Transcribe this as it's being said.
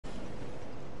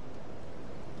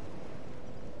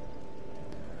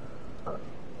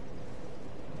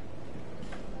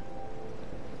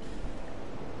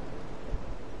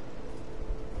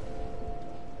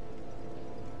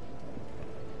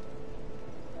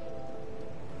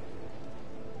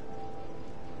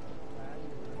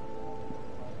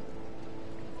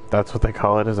That's what they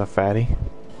call it, is a fatty.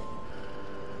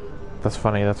 That's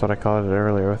funny, that's what I called it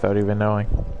earlier without even knowing.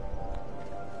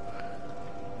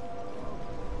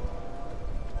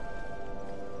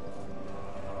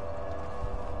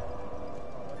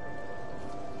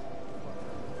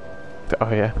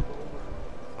 Oh yeah.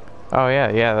 Oh yeah,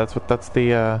 yeah, that's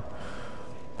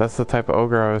the type of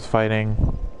ogre I was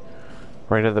fighting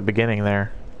right at the beginning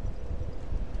there.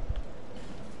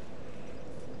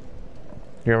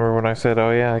 You remember when I said, oh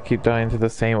yeah, I keep dying to the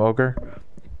same ogre?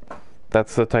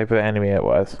 That's the type of enemy it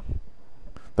was.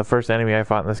 The first enemy I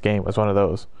fought in this game was one of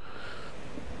those.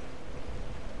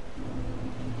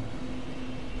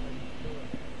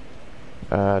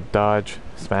 Dodge,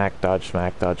 smack, dodge,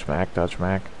 smack, dodge, smack, dodge,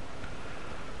 smack.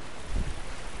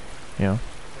 You know?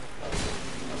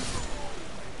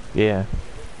 Yeah.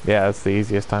 Yeah, that's the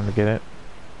easiest time to get it.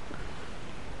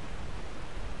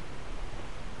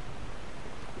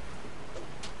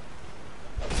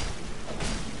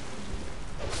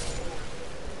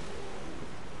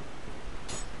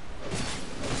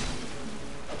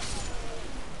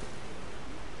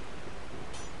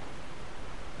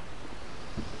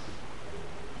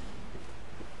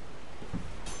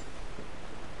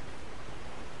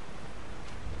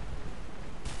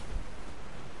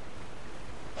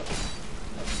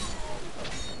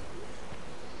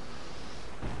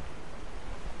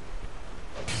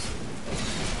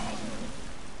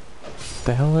 What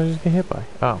the hell did I just get hit by?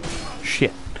 Oh,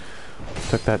 shit.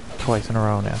 Took that twice in a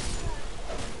row now.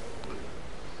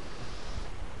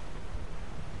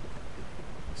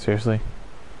 Seriously?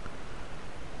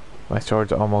 My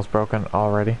sword's almost broken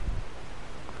already.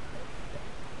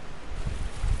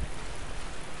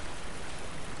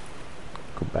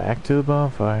 Go back to the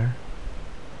bonfire.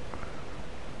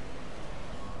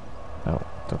 No,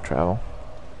 don't travel.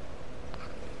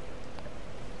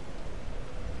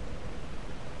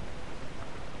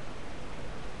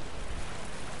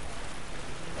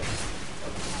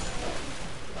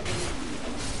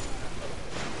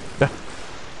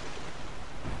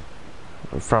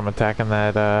 From attacking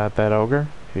that ogre,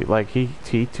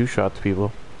 he two-shots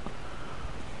people.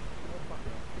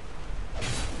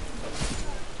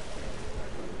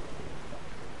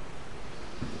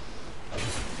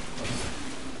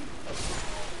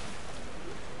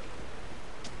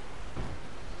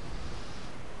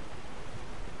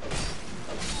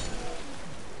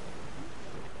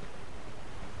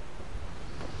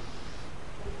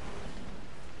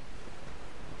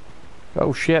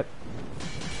 Oh shit.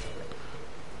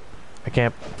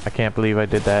 I can't believe I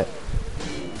did that.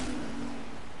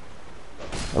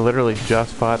 I literally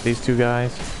just fought these two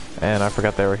guys and I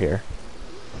forgot they were here.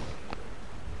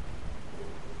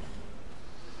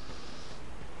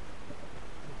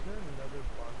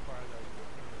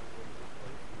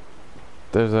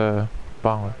 There's a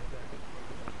bonfire.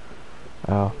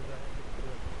 Oh.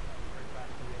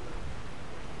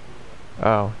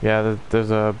 Oh, yeah,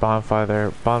 there's a bonfire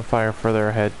there. Bonfire further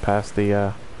ahead past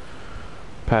the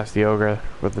ogre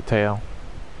with the tail.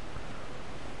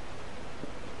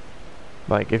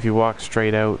 Like, if you walk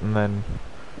straight out and then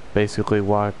basically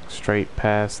walk straight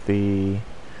past the...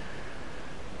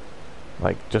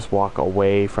 Like, just walk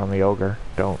away from the ogre.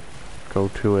 Don't go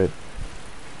to it.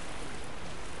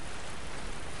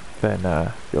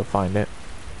 Then, you'll find it.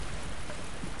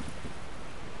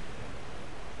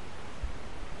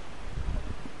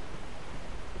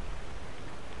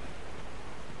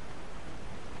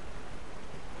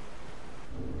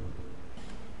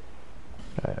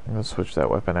 Alright, I'm gonna switch that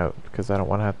weapon out because I don't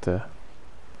want to have to...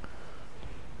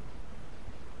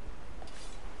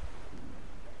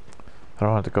 I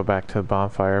don't have to go back to the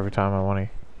bonfire every time I want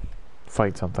to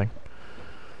fight something.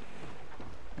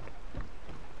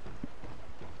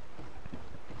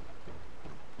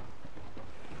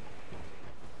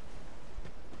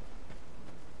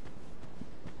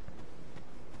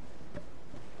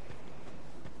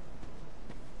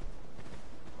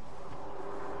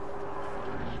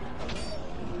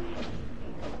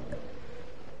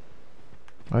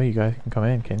 Oh, you guys can come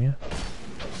in, can you?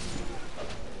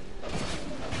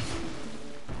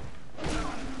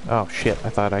 Oh shit, I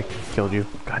thought I killed you.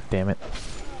 God damn it.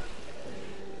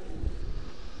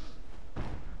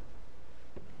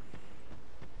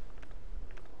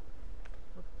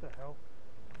 What the hell?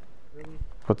 Really?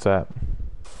 What's that?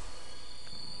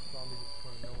 Zombie just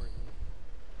came out of nowhere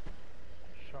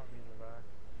and shot me in the back.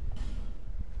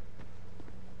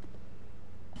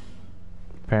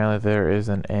 Apparently there is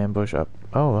an ambush up.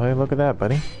 Oh, hey, look at that,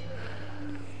 buddy.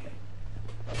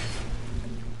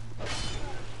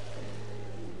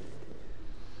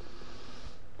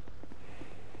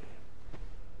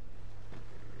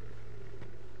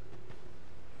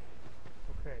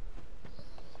 Okay,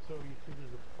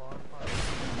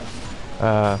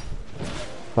 Uh,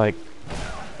 like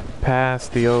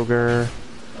past the ogre.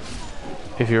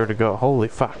 If you were to go, holy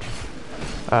fuck.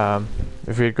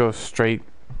 If you go straight,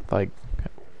 like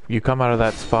you come out of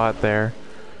that spot there.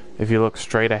 If you look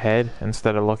straight ahead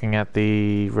instead of looking at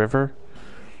the river,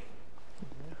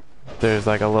 there's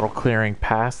like a little clearing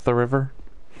past the river.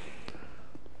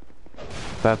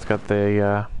 That's got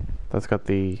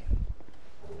the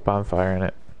bonfire in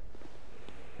it.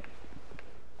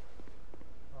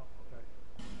 Oh, okay.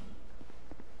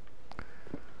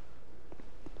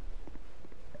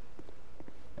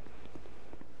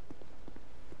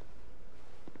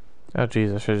 Oh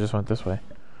jeez, I should have just went this way.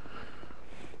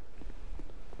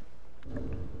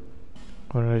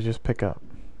 What did I just pick up?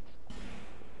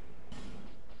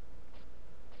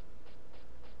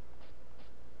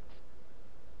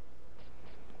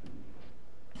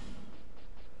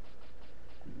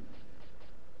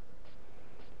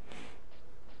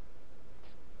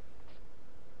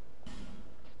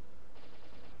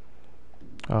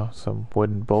 Oh, some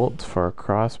wooden bolts for a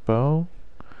crossbow.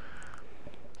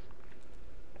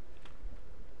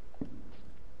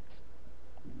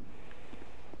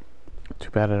 Too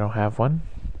bad I don't have one.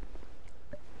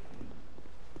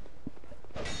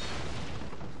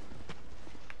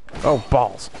 Oh,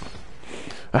 balls!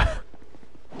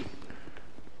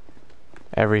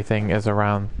 Everything is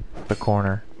around the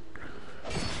corner.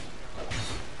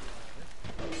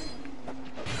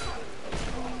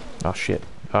 Oh shit.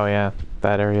 Oh yeah,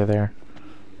 that area there.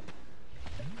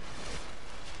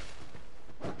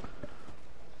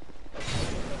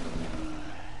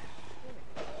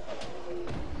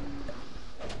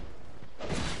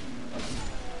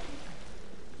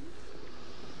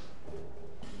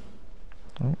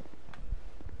 Oh.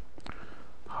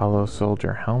 Hollow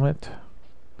soldier helmet.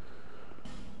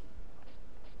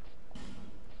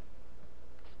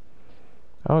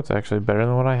 Oh, it's actually better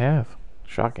than what I have.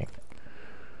 Shocking.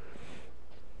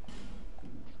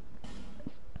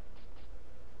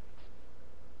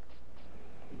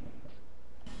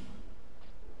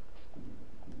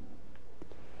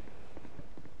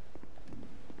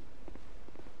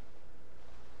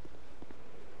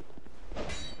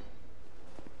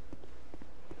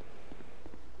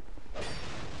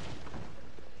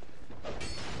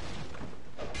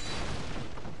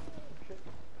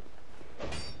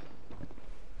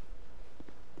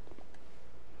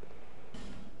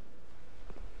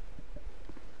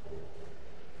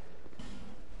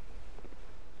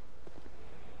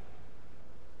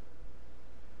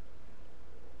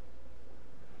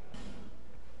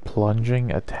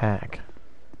 Plunging attack.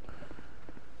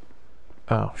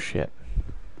 Oh shit.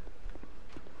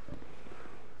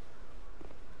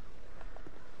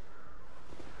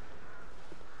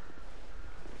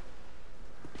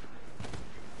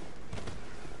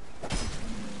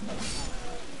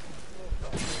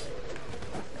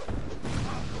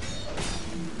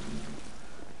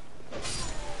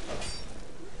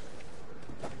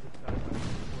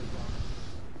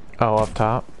 Oh, up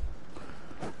top?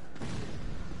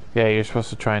 Yeah, you're supposed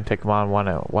to try and take them on one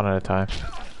at a time.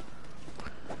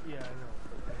 Yeah, I know.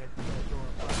 But I had to throw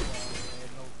a fireball and I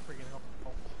had no freaking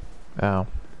help.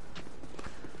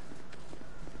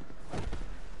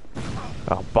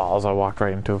 Oh, balls, I walked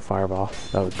right into a fireball.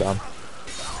 That was dumb.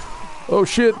 Oh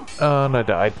shit! And I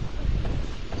died.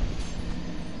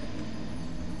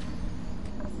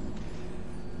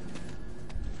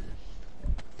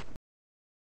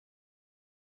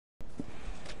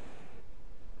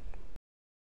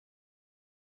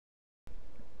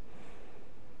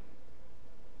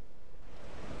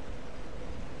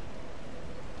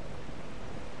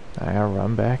 I gotta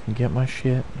run back and get my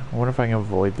shit. I wonder if I can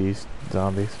avoid these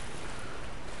zombies.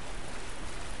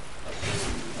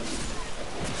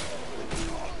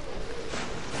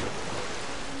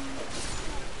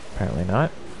 Apparently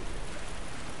not.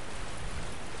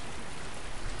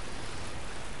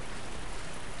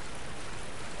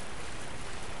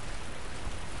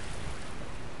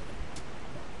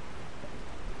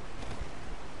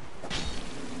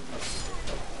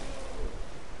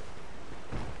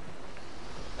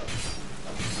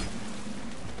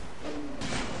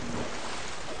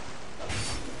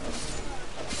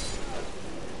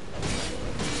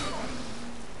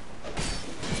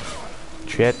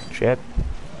 Shit.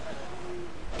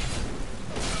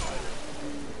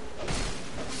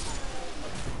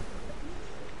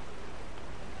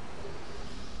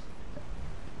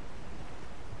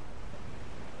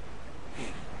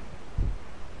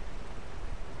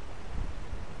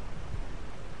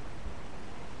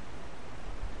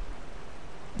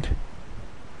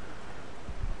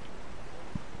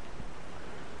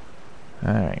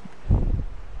 Alright.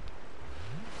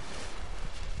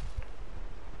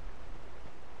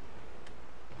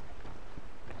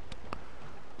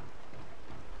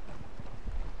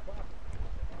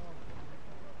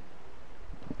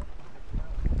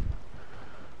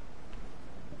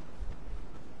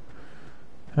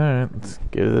 Alright, let's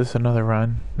give this another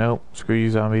run. Nope, screw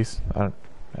you zombies. I don't...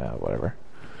 whatever.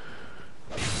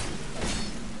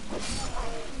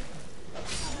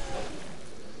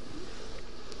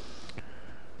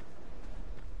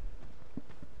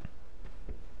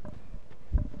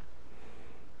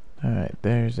 Alright,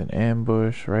 there's an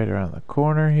ambush right around the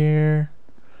corner here.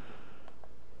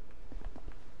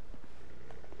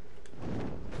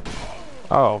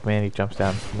 Oh man, he jumps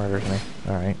down and murders me.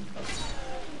 Alright.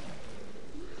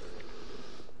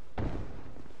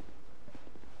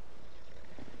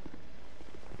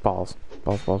 Balls.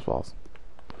 Balls, balls, balls.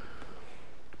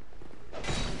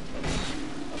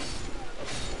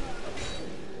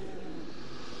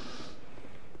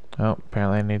 Oh,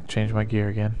 apparently I need to change my gear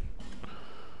again.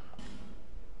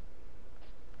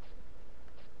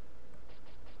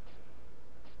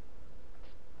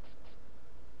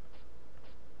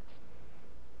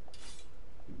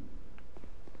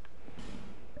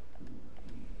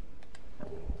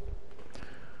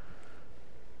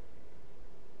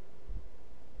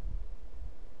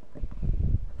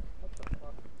 What the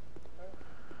fuck?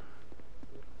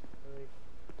 Really?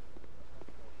 That's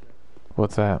bullshit.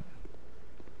 What's that?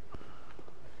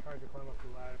 I tried to climb up the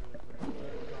ladder with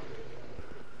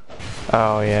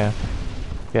Oh yeah.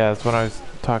 Yeah, that's what I was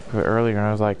talking about earlier, and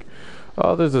I was like,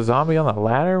 oh, there's a zombie on the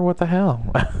ladder? What the hell?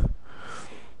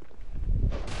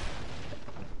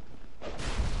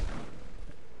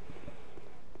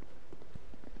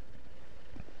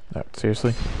 Oh,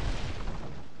 seriously?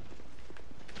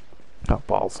 Oh,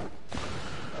 balls.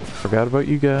 Forgot about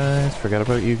you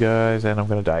guys, and I'm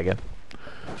gonna die again.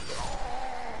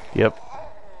 Yep.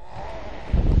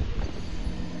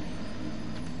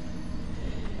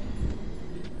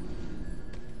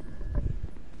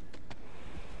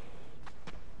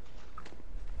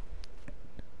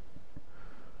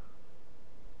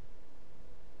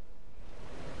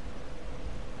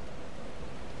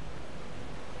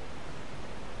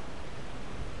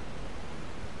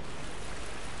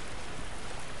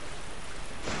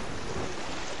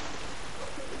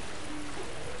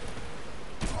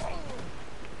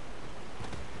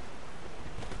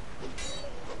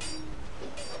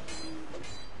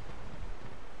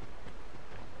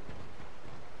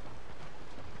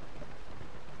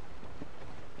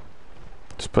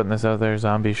 Just putting this out there,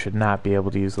 zombies should not be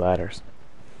able to use ladders.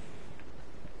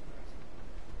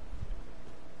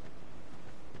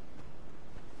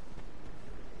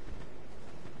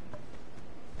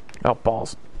 Oh,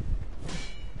 balls.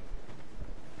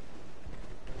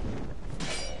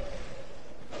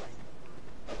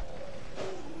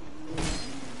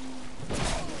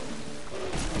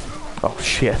 Oh,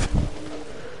 shit.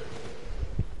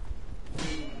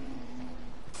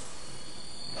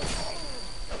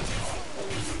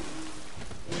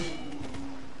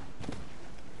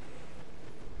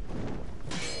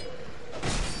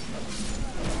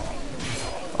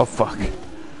 Oh, fuck.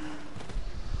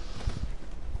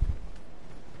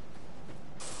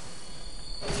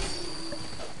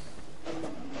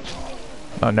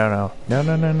 Oh, no, no. No,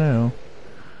 no, no, no.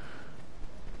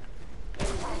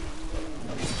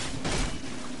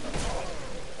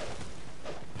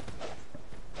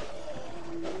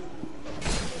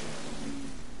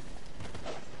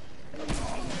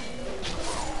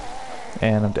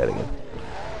 And I'm dead again.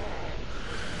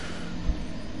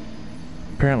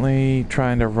 Apparently,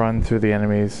 trying to run through the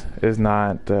enemies is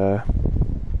not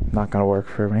gonna work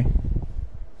for me.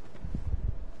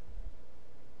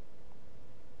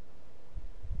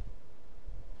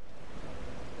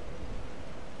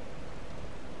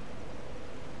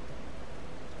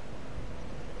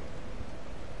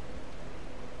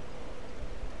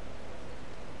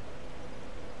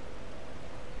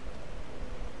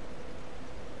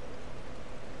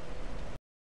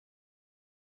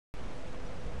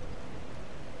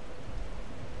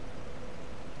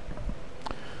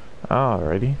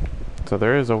 Alrighty. So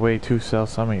there is a way to sell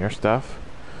some of your stuff.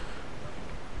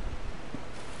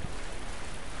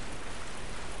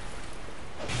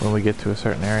 When we get to a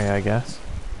certain area, I guess.